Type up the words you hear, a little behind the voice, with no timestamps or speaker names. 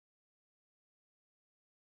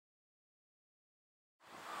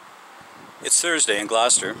It's Thursday in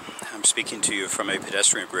Gloucester. I'm speaking to you from a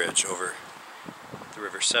pedestrian bridge over the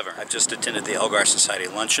River Severn. I've just attended the Elgar Society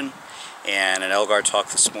luncheon and an Elgar talk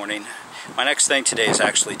this morning. My next thing today is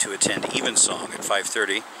actually to attend Evensong at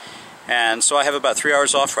 5:30, and so I have about 3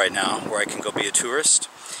 hours off right now where I can go be a tourist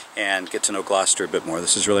and get to know Gloucester a bit more.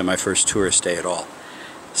 This is really my first tourist day at all.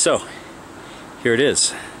 So here it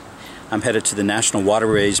is. I'm headed to the National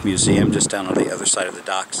Waterways Museum just down on the other side of the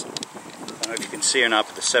docks. I don't know if you can see or not,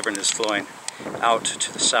 but the Severn is flowing out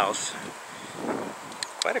to the south.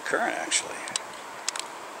 Quite a current, actually.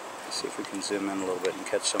 Let's see if we can zoom in a little bit and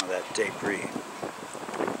catch some of that debris.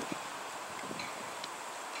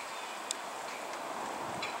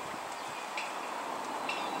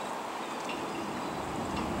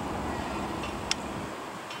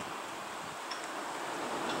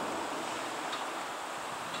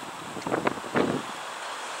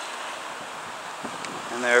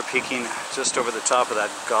 And there, peeking just over the top of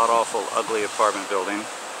that god-awful, ugly apartment building,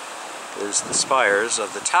 is the spires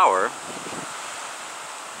of the tower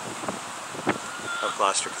of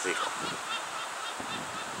Gloucester Cathedral.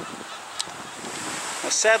 Now,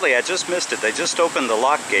 sadly, I just missed it. They just opened the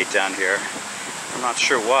lock gate down here. I'm not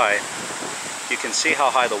sure why. You can see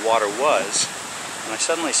how high the water was, and I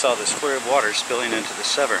suddenly saw this flurry of water spilling into the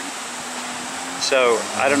Severn. So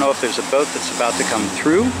I don't know if there's a boat that's about to come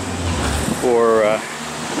through, or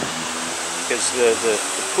because the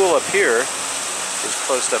pool up here is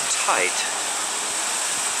closed up tight,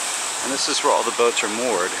 and this is where all the boats are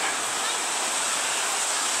moored.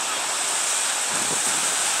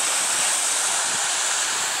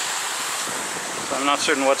 So I'm not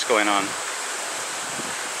certain what's going on.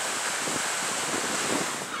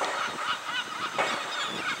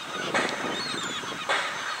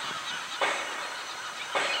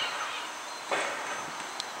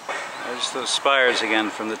 There's those spires again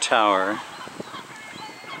from the tower.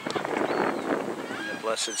 And the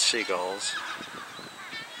blessed seagulls.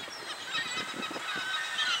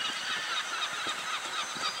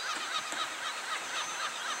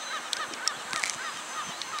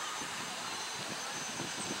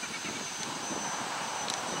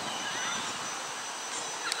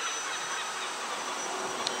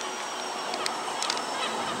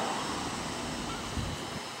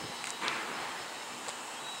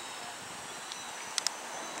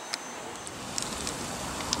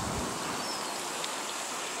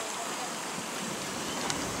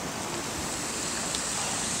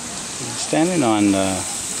 I'm standing on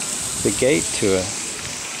the gate to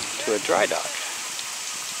a dry dock.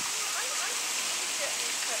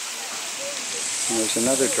 And there's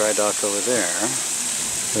another dry dock over there.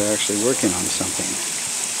 They're actually working on something.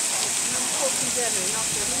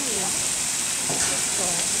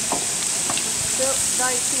 Built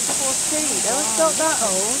 1914. They was built that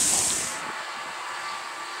old.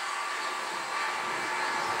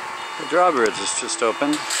 The drawbridge has just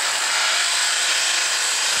opened.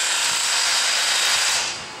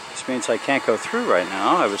 Which means I can't go through right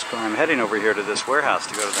now. I'm heading over here to this warehouse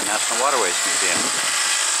to go to the National Waterways Museum.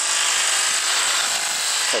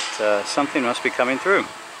 But something must be coming through.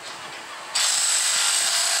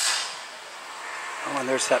 Oh, and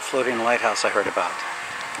there's that floating lighthouse I heard about.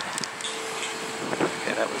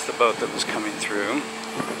 Okay, that was the boat that was coming through.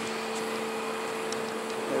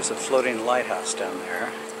 There's a floating lighthouse down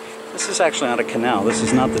there. This is actually not a canal. This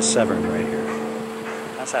is not the Severn right here.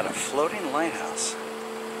 That's at a floating lighthouse.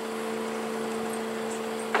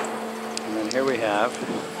 And then here we have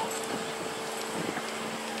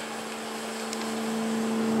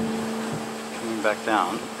coming back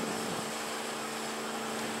down.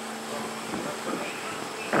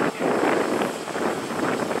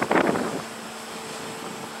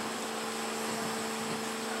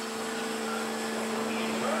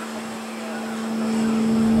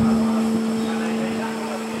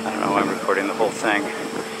 I don't know why I'm recording the whole thing.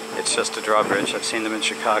 It's just a drawbridge. I've seen them in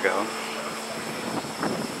Chicago.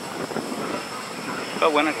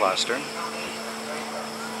 But when in Gloucester,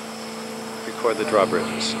 record the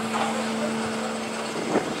drawbridges.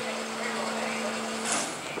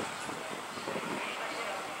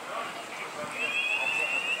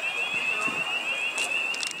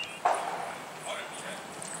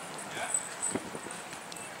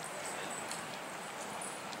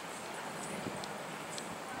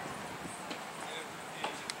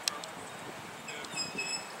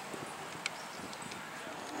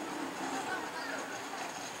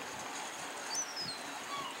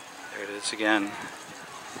 There it is again.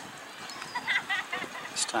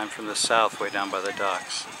 This time from the south, way down by the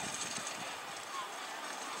docks.